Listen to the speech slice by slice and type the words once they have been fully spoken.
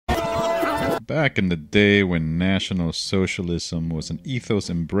Back in the day when National Socialism was an ethos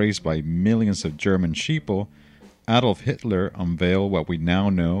embraced by millions of German sheeple, Adolf Hitler unveiled what we now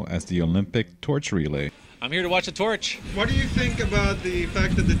know as the Olympic torch relay. I'm here to watch a torch. What do you think about the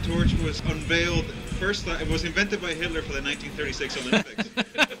fact that the torch was unveiled first? It was invented by Hitler for the 1936 Olympics.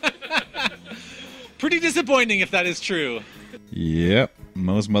 Pretty disappointing if that is true. Yep,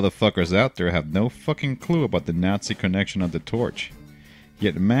 most motherfuckers out there have no fucking clue about the Nazi connection of the torch.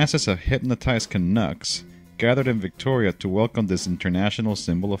 Yet masses of hypnotized Canucks gathered in Victoria to welcome this international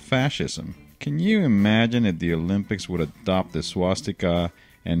symbol of fascism. Can you imagine if the Olympics would adopt the swastika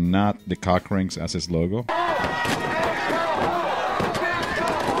and not the cock rings as its logo?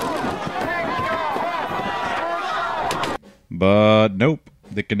 But nope,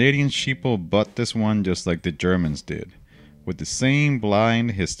 the Canadian sheeple bought this one just like the Germans did, with the same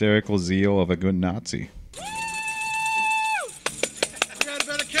blind, hysterical zeal of a good Nazi. We got a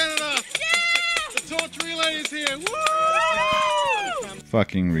better Canada! Yeah! The torch relay is here! Woo!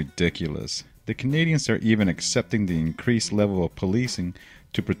 Fucking ridiculous. The Canadians are even accepting the increased level of policing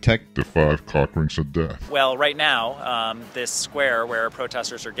to protect the 5 cock rings of death. Well, right now, this square where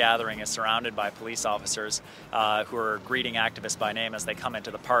protesters are gathering is surrounded by police officers who are greeting activists by name as they come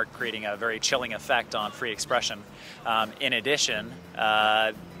into the park, creating a very chilling effect on free expression. In addition,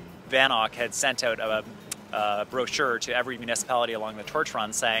 VANOC had sent out a brochure to every municipality along the torch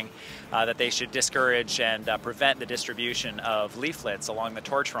run saying that they should discourage and prevent the distribution of leaflets along the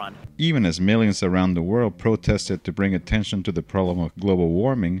torch run. Even as millions around the world protested to bring attention to the problem of global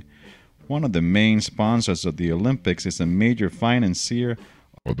warming, one of the main sponsors of the Olympics is a major financier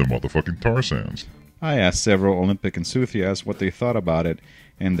of the motherfucking tar sands. I asked several Olympic enthusiasts what they thought about it,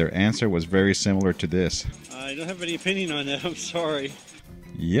 and their answer was very similar to this. I don't have any opinion on that, I'm sorry.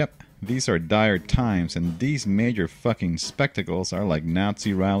 Yep. These are dire times, and these major fucking spectacles are like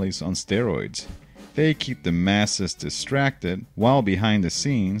Nazi rallies on steroids. They keep the masses distracted, while behind the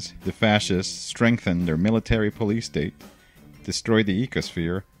scenes, the fascists strengthen their military police state, destroy the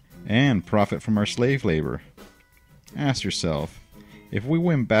ecosphere, and profit from our slave labor. Ask yourself, if we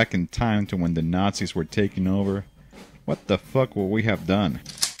went back in time to when the Nazis were taking over, what the fuck would we have done?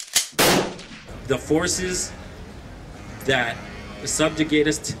 The forces that subjugate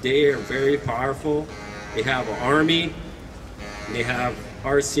us today are very powerful. They have an army, they have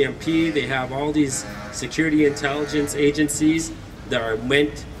RCMP, they have all these security intelligence agencies that are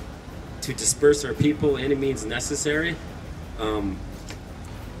meant to disperse our people any means necessary, and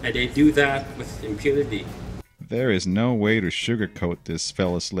they do that with impunity. There is no way to sugarcoat this,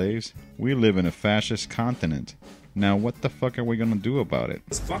 fellow slaves. We live in a fascist continent. Now what the fuck are we gonna do about it?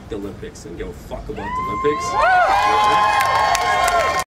 Let's fuck the Olympics and give a fuck about the Olympics.